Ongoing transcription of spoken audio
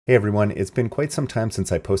Hey everyone, it's been quite some time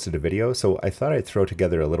since I posted a video, so I thought I'd throw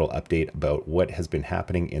together a little update about what has been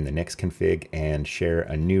happening in the Nix config and share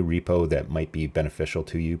a new repo that might be beneficial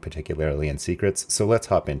to you, particularly in secrets. So let's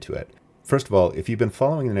hop into it. First of all, if you've been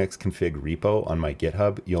following the Nix-Config repo on my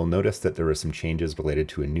GitHub, you'll notice that there were some changes related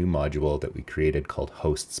to a new module that we created called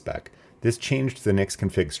hostSpec. This changed the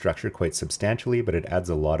Nix-Config structure quite substantially, but it adds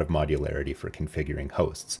a lot of modularity for configuring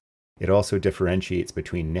hosts. It also differentiates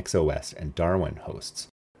between NixOS and Darwin hosts.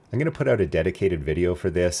 I'm going to put out a dedicated video for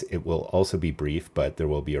this. It will also be brief, but there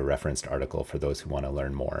will be a referenced article for those who want to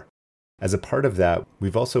learn more. As a part of that,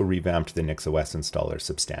 we've also revamped the Nix-OS installer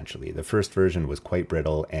substantially. The first version was quite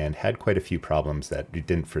brittle and had quite a few problems that we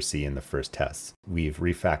didn't foresee in the first tests. We've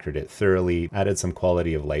refactored it thoroughly, added some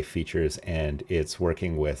quality of life features, and it's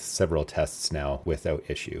working with several tests now without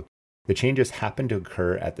issue. The changes happen to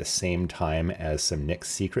occur at the same time as some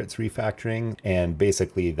Nix-Secrets refactoring, and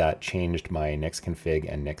basically that changed my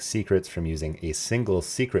Nix-config and Nix-Secrets from using a single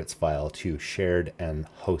secrets file to shared and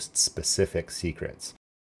host-specific secrets.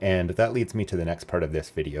 And that leads me to the next part of this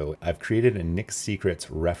video. I've created a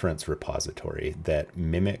Nix-Secrets-Reference repository that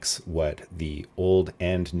mimics what the old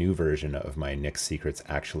and new version of my Nix-Secrets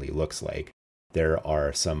actually looks like. There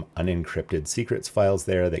are some unencrypted secrets files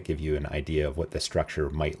there that give you an idea of what the structure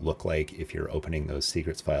might look like if you're opening those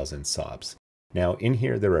secrets files in SOPs. Now in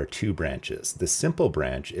here there are two branches. The simple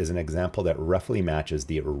branch is an example that roughly matches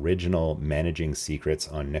the original managing secrets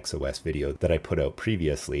on NixOS video that I put out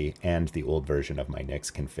previously and the old version of my Nix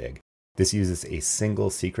config. This uses a single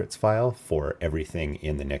secrets file for everything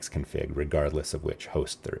in the Nix config, regardless of which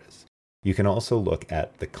host there is. You can also look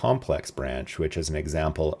at the complex branch, which is an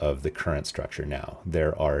example of the current structure now.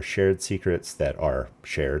 There are shared secrets that are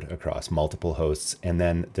shared across multiple hosts, and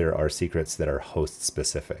then there are secrets that are host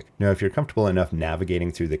specific. Now, if you're comfortable enough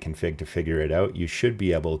navigating through the config to figure it out, you should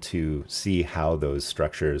be able to see how those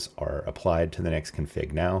structures are applied to the Nix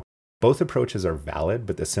config now. Both approaches are valid,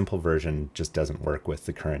 but the simple version just doesn't work with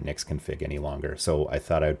the current Nix config any longer. So I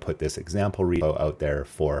thought I'd put this example repo out there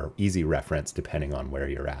for easy reference depending on where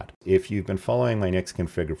you're at. If you've been following my Nix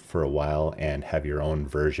config for a while and have your own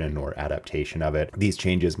version or adaptation of it, these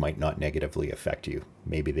changes might not negatively affect you.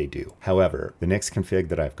 Maybe they do. However, the Nix config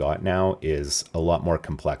that I've got now is a lot more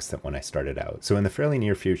complex than when I started out. So in the fairly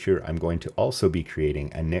near future, I'm going to also be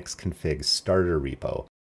creating a nix-config-starter repo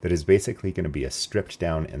that is basically going to be a stripped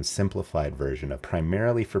down and simplified version of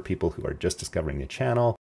primarily for people who are just discovering the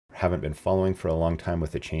channel, haven't been following for a long time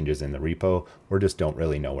with the changes in the repo, or just don't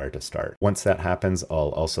really know where to start. Once that happens, I'll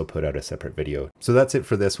also put out a separate video. So that's it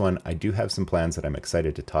for this one. I do have some plans that I'm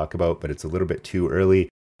excited to talk about, but it's a little bit too early.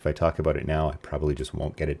 If I talk about it now, I probably just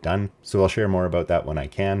won't get it done. So I'll share more about that when I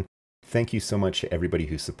can. Thank you so much to everybody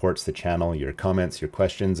who supports the channel. Your comments, your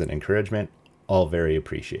questions, and encouragement, all very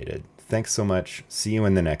appreciated. Thanks so much. See you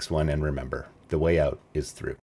in the next one. And remember, the way out is through.